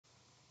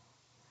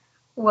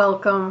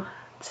Welcome.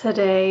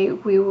 Today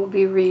we will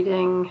be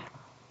reading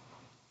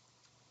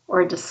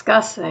or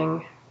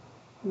discussing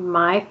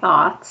my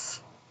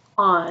thoughts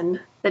on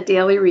the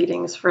daily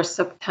readings for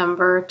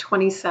September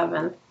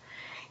 27th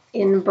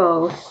in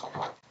both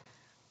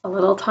A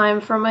Little Time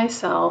for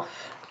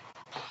Myself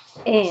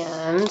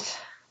and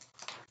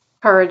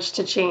Courage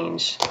to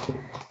Change.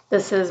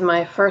 This is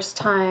my first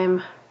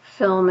time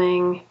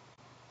filming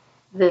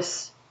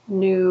this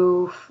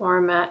new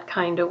format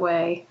kind of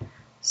way,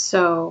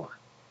 so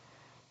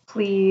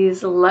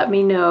please let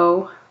me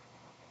know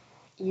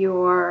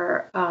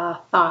your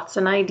thoughts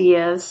and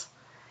ideas.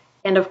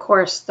 And of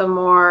course, the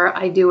more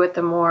I do it,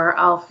 the more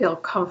I'll feel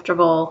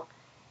comfortable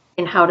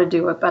in how to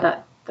do it.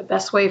 But the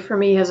best way for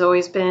me has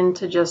always been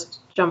to just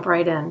jump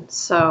right in.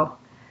 So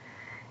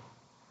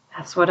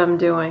that's what I'm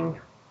doing.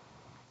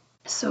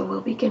 So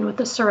we'll begin with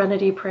the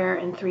Serenity Prayer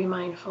and 3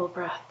 mindful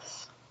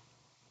breaths.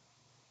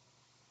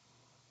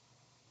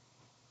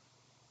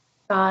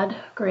 God,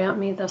 grant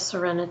me the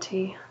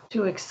serenity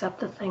to accept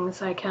the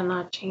things I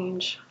cannot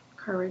change,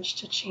 courage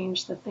to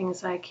change the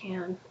things I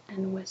can,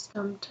 and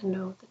wisdom to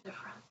know the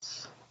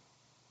difference.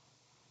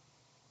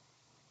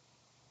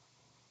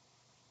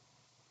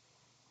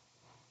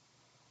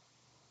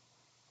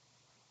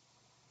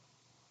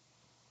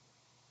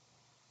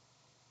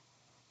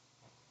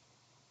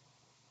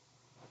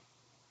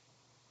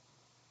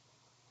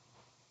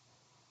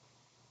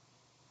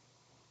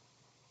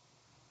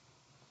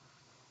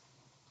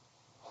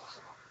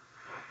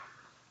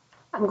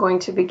 I'm going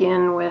to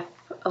begin with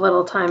a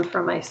little time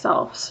for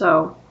myself.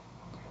 So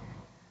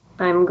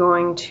I'm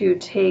going to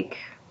take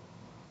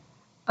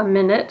a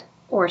minute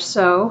or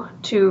so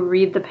to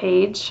read the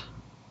page.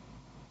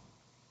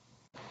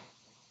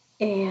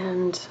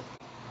 And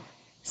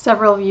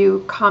several of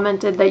you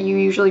commented that you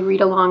usually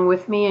read along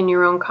with me in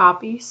your own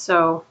copy.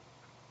 So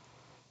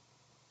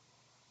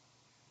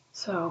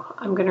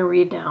I'm going to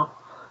read now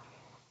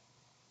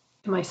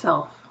to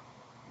myself.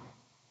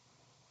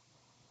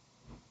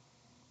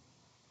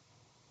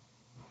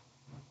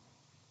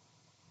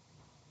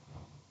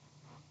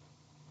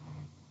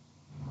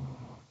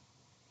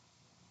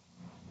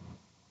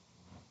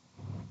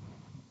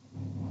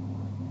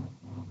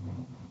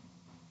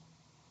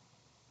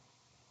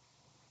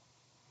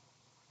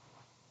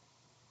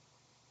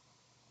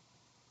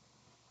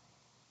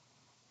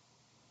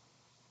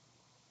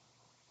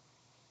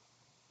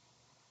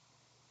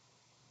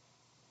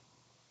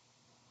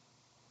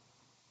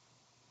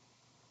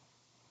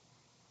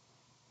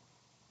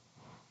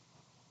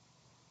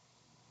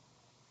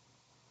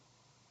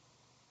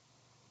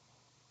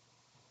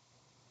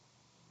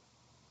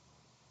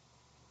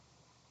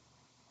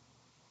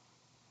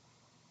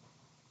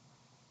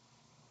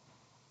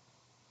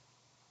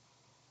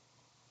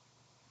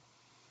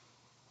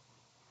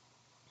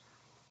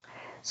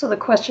 So the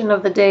question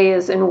of the day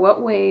is, in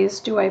what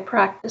ways do I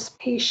practice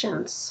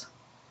patience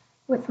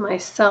with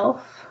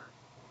myself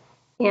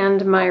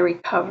and my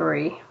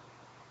recovery?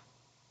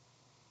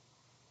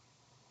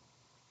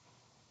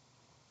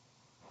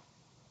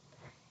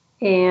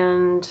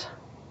 And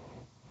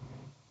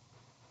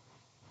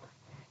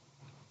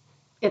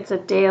it's a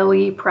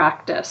daily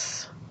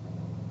practice.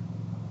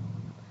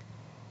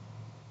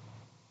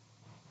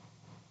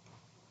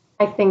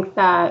 I think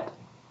that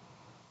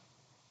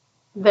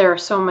there are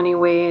so many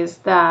ways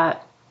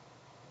that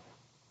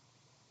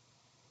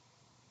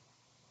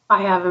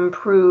I have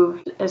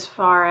improved as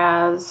far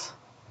as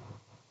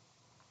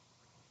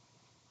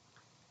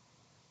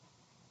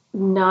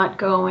not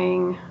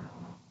going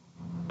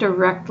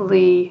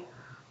directly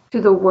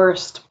to the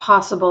worst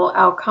possible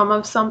outcome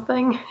of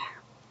something.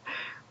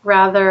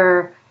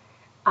 Rather,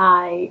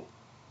 I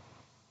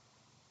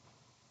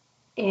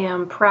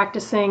am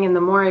practicing, and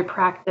the more I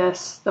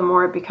practice, the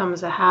more it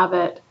becomes a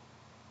habit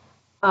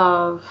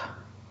of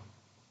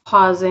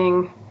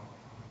pausing,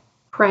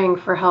 praying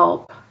for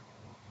help,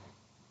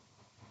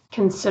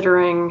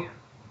 considering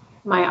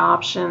my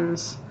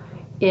options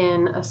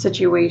in a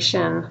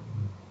situation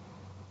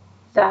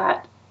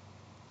that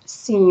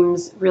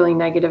seems really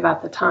negative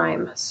at the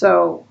time.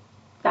 So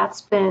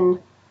that's been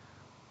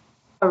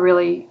a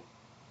really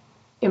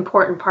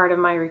important part of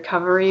my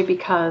recovery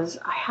because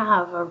I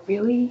have a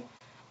really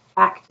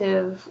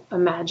active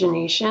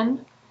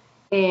imagination,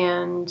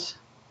 and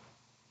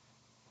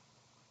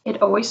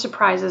it always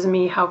surprises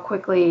me how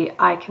quickly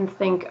I can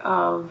think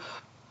of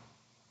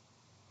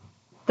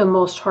the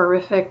most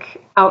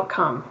horrific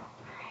outcome.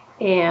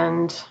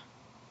 And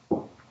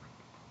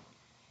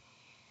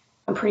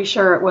I'm pretty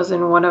sure it was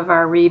in one of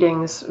our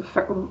readings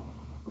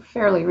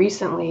fairly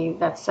recently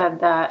that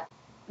said that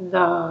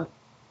the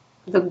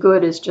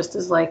good is just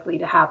as likely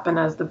to happen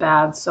as the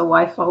bad. So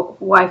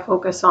why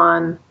focus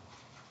on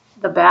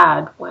the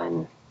bad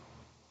when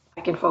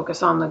I can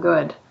focus on the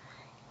good?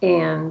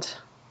 And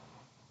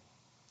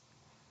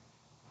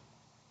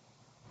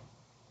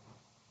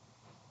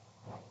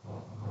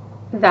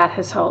that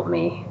has helped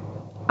me.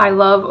 I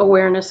love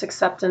awareness,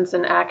 acceptance,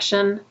 and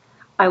action.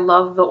 I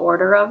love the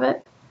order of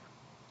it.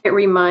 It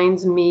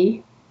reminds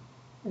me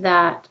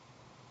that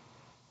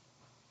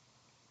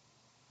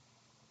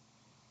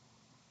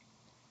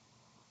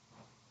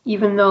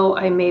even though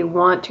I may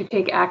want to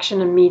take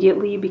action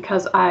immediately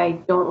because I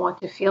don't want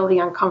to feel the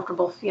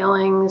uncomfortable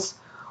feelings,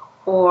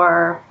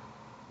 or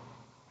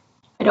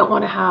I don't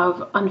want to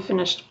have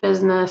unfinished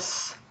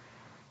business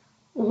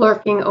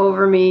lurking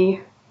over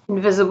me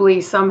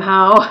invisibly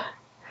somehow.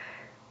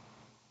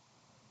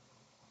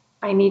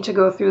 I need to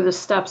go through the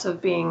steps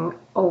of being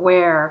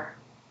aware,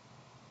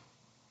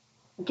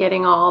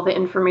 getting all the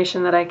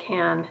information that I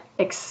can,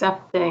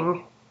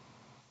 accepting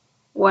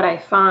what I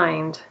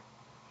find,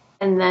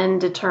 and then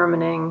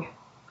determining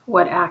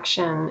what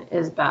action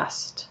is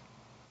best.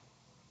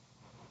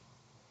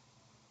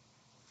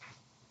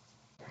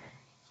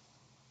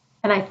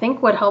 And I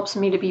think what helps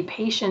me to be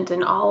patient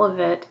in all of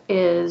it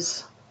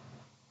is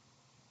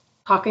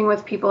talking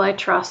with people I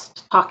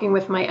trust, talking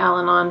with my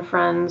Al-Anon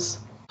friends,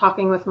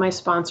 talking with my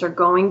sponsor,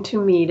 going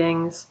to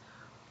meetings,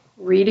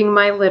 reading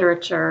my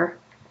literature,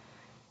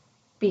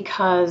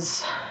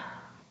 because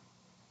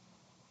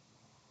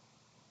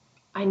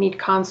I need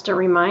constant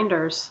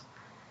reminders.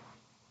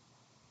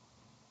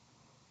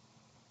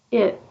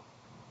 It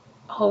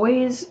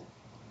always,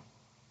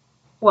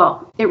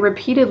 it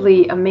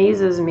repeatedly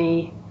amazes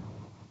me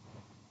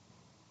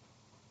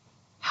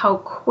how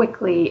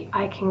quickly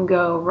I can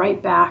go right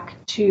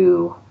back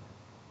to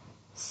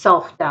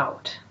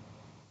self-doubt.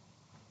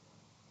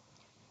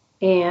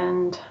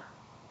 And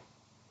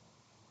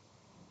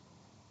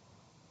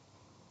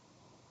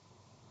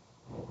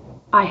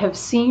I have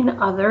seen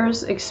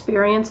others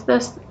experience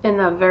this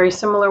in a very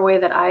similar way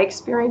that I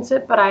experience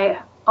it, but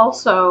I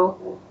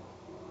also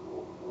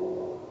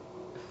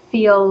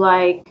feel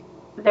like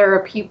there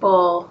are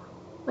people,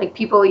 like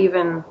people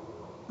even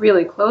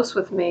really close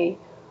with me,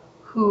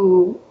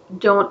 who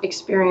don't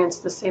experience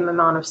the same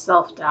amount of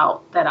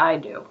self-doubt that I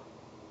do.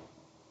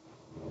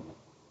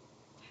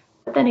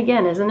 But then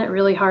again, isn't it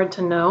really hard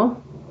to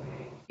know?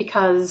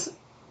 Because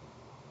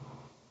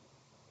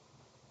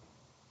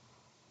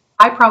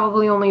I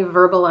probably only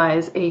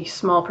verbalize a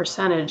small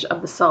percentage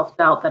of the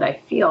self-doubt that I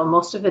feel.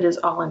 Most of it is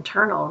all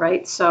internal,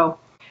 right? So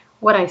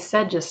what I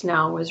said just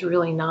now was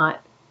really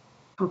not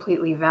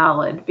completely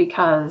valid,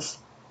 because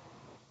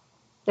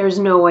there's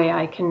no way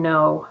I can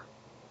know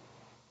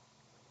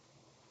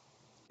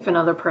if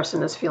another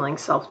person is feeling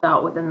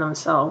self-doubt within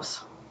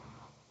themselves.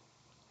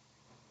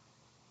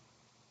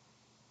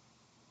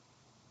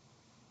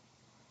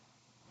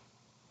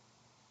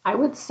 I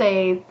would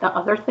say the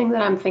other thing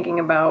that I'm thinking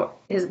about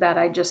is that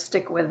I just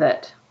stick with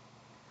it.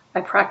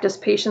 I practice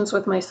patience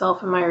with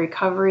myself in my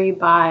recovery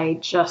by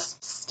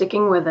just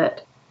sticking with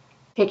it,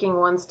 taking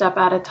one step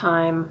at a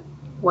time,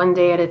 one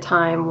day at a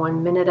time,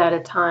 1 minute at a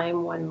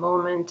time, one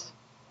moment,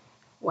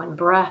 one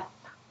breath.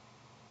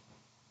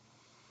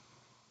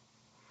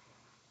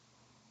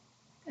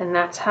 And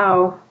that's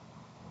how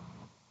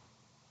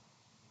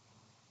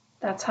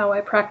I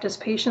practice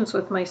patience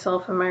with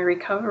myself in my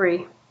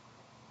recovery.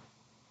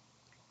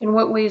 In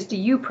what ways do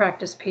you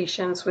practice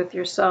patience with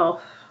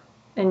yourself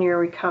in your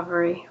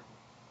recovery?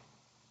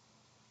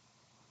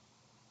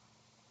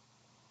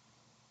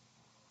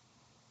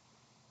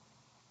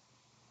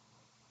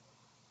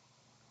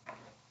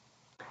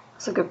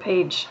 It's a good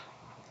page.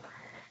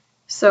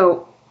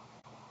 So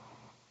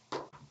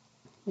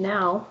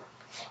now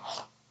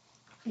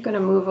I'm going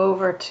to move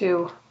over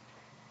to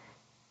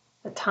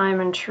the time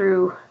and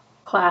true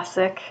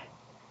classic,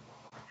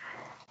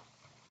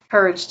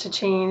 Courage to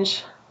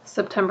Change,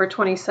 September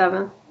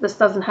 27th. This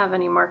doesn't have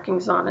any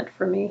markings on it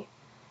for me,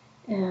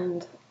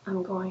 and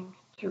I'm going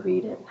to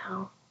read it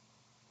now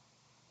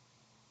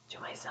to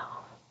myself.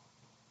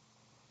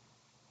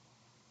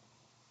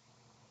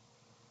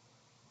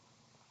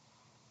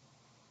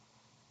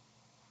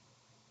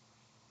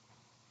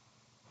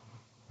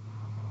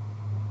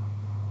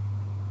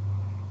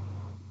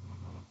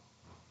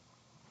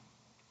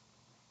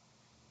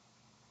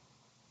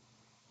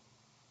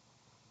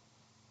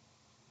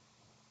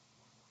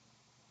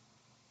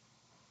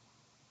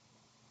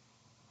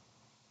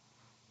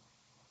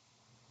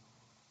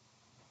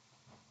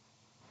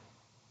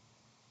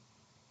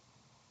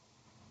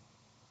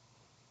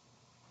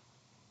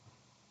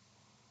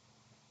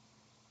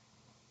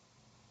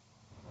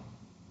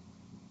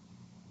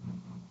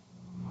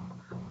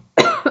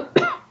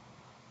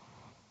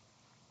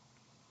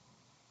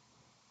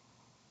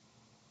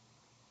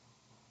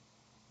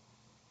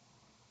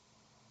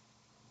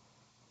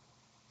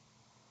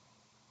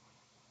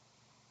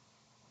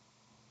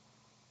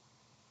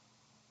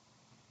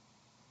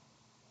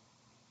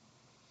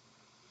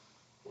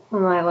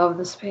 And I love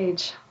this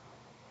page.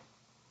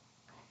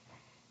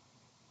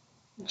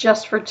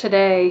 Just for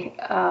today,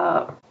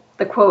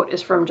 the quote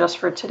is from Just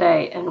for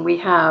Today, and we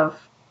have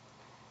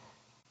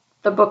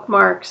the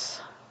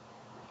bookmarks.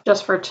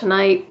 Just for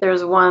tonight,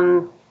 there's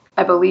one,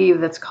 I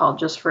believe, that's called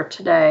Just for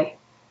Today.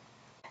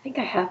 I think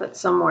I have it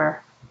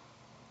somewhere.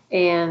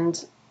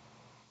 And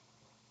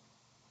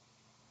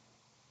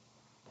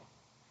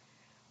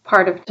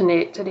part of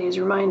today's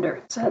reminder,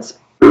 it says,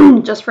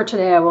 just for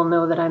today, I will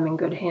know that I'm in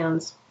good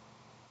hands.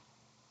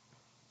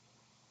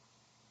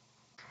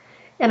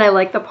 And I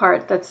like the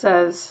part that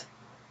says,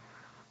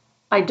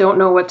 I don't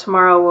know what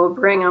tomorrow will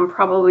bring. I'm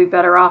probably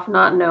better off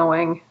not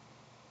knowing.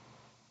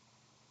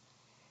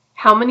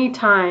 How many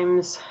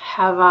times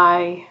have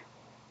I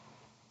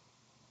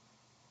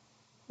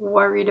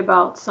worried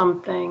about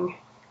something,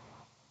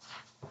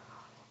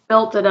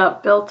 built it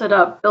up, built it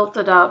up, built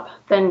it up,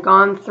 then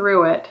gone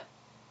through it,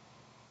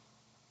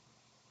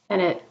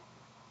 and it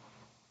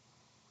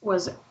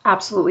was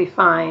absolutely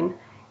fine.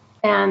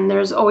 And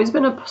there's always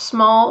been a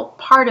small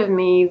part of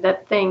me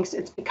that thinks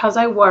it's because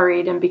I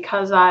worried and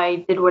because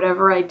I did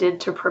whatever I did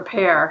to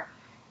prepare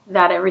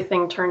that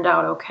everything turned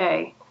out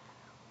okay.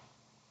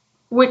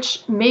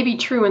 Which may be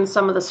true in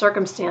some of the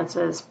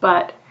circumstances,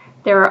 but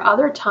there are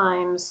other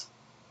times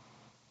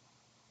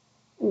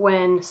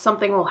when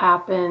something will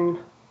happen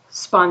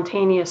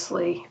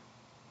spontaneously.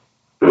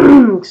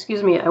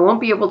 Excuse me, I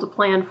won't be able to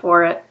plan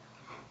for it,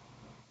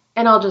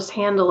 and I'll just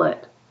handle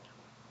it.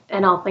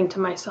 And I'll think to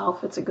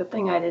myself, it's a good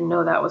thing I didn't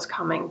know that was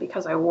coming,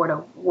 because I would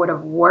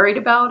have worried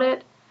about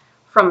it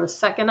from the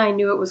second I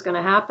knew it was going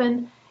to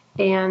happen,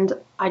 and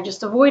I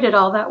just avoided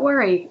all that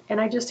worry, and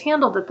I just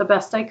handled it the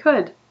best I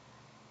could.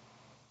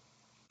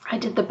 I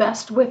did the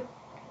best with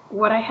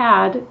what I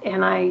had,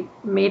 and I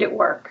made it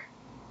work.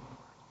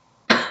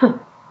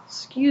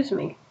 Excuse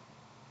me.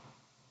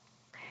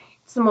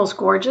 It's the most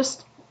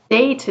gorgeous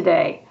day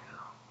today,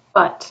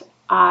 but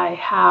I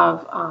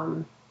have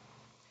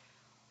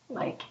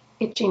like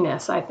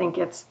itchiness. I think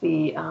it's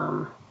the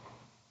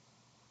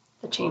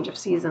change of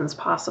seasons,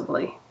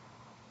 possibly.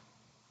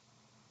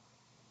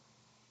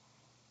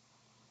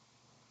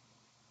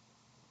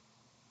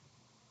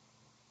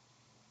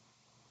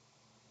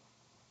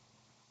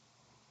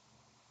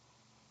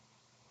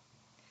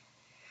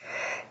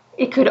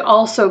 It could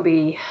also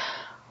be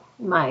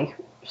my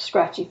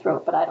scratchy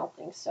throat, but I don't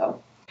think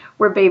so.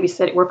 We're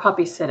babysitting. We're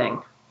puppy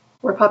sitting.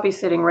 We're puppy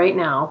sitting right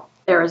now.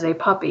 There is a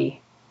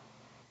puppy,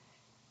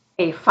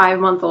 a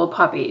 5-month-old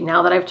puppy.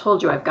 Now that I've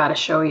told you, I've got to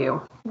show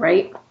you,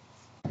 right?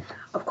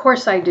 Of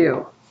course I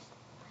do.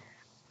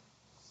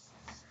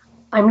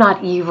 I'm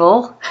not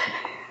evil.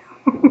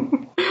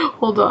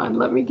 Hold on,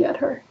 let me get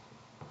her.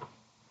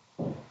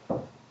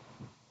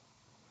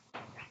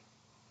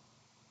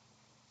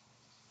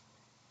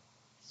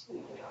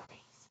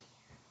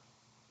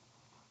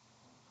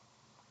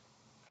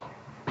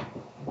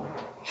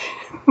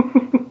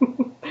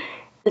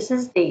 This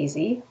is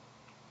Daisy.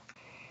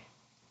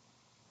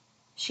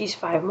 She's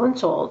 5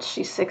 months old.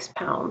 She's 6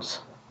 pounds.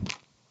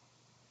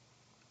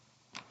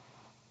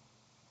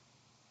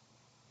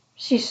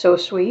 She's so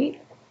sweet.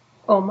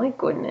 Oh my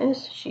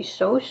goodness, she's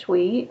so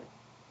sweet.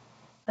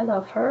 I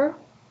love her.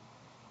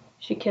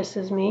 She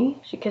kisses me.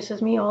 She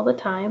kisses me all the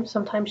time.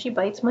 Sometimes she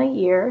bites my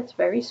ear. It's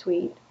very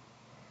sweet.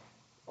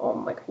 Oh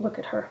my, look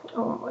at her.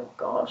 Oh my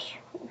gosh.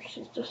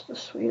 She's just the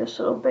sweetest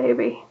little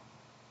baby.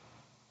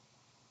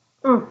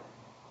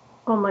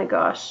 Oh my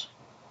gosh.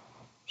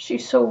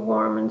 She's so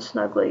warm and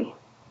snuggly.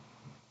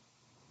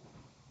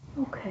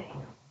 Okay.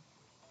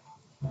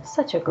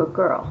 Such a good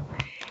girl.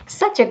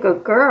 Such a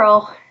good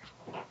girl.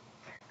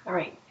 All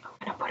right, I'm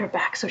going to put her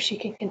back so she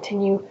can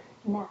continue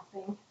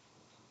napping.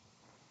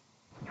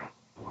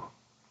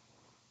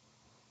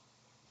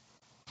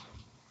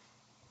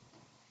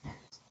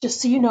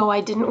 Just so you know,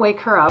 I didn't wake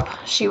her up.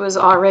 She was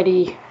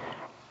already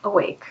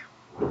awake.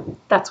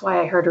 That's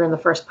why I heard her in the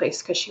first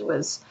place, because she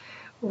was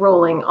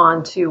rolling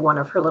onto one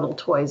of her little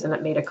toys and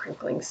it made a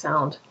crinkling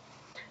sound.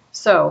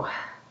 So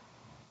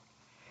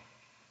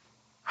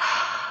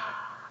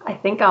I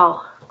think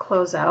I'll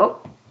close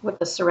out with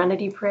the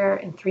Serenity Prayer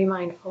and 3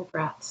 mindful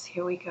breaths.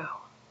 Here we go.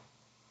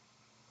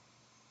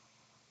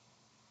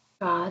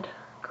 God,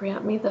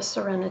 grant me the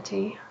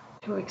serenity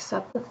to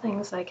accept the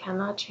things I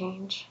cannot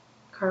change,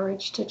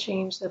 courage to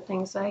change the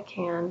things I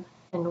can,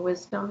 and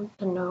wisdom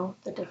to know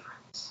the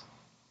difference.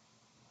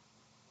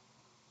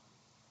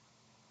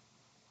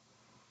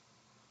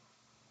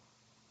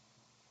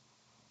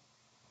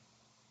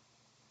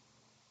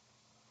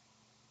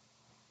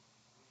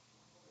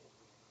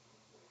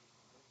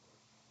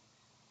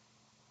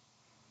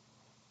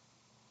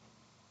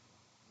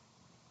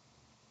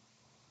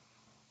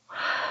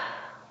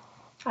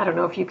 I don't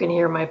know if you can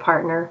hear my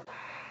partner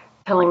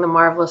telling the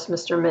marvelous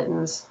Mr.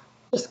 Mittens,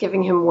 just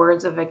giving him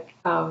words of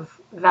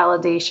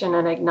validation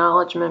and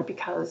acknowledgement,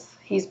 because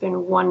he's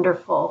been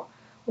wonderful,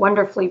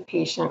 wonderfully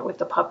patient with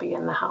the puppy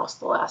in the house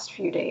the last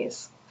few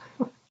days.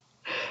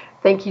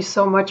 Thank you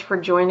so much for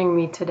joining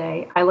me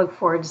today. I look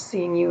forward to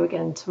seeing you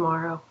again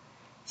tomorrow.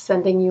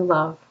 Sending you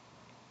love.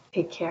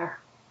 Take care.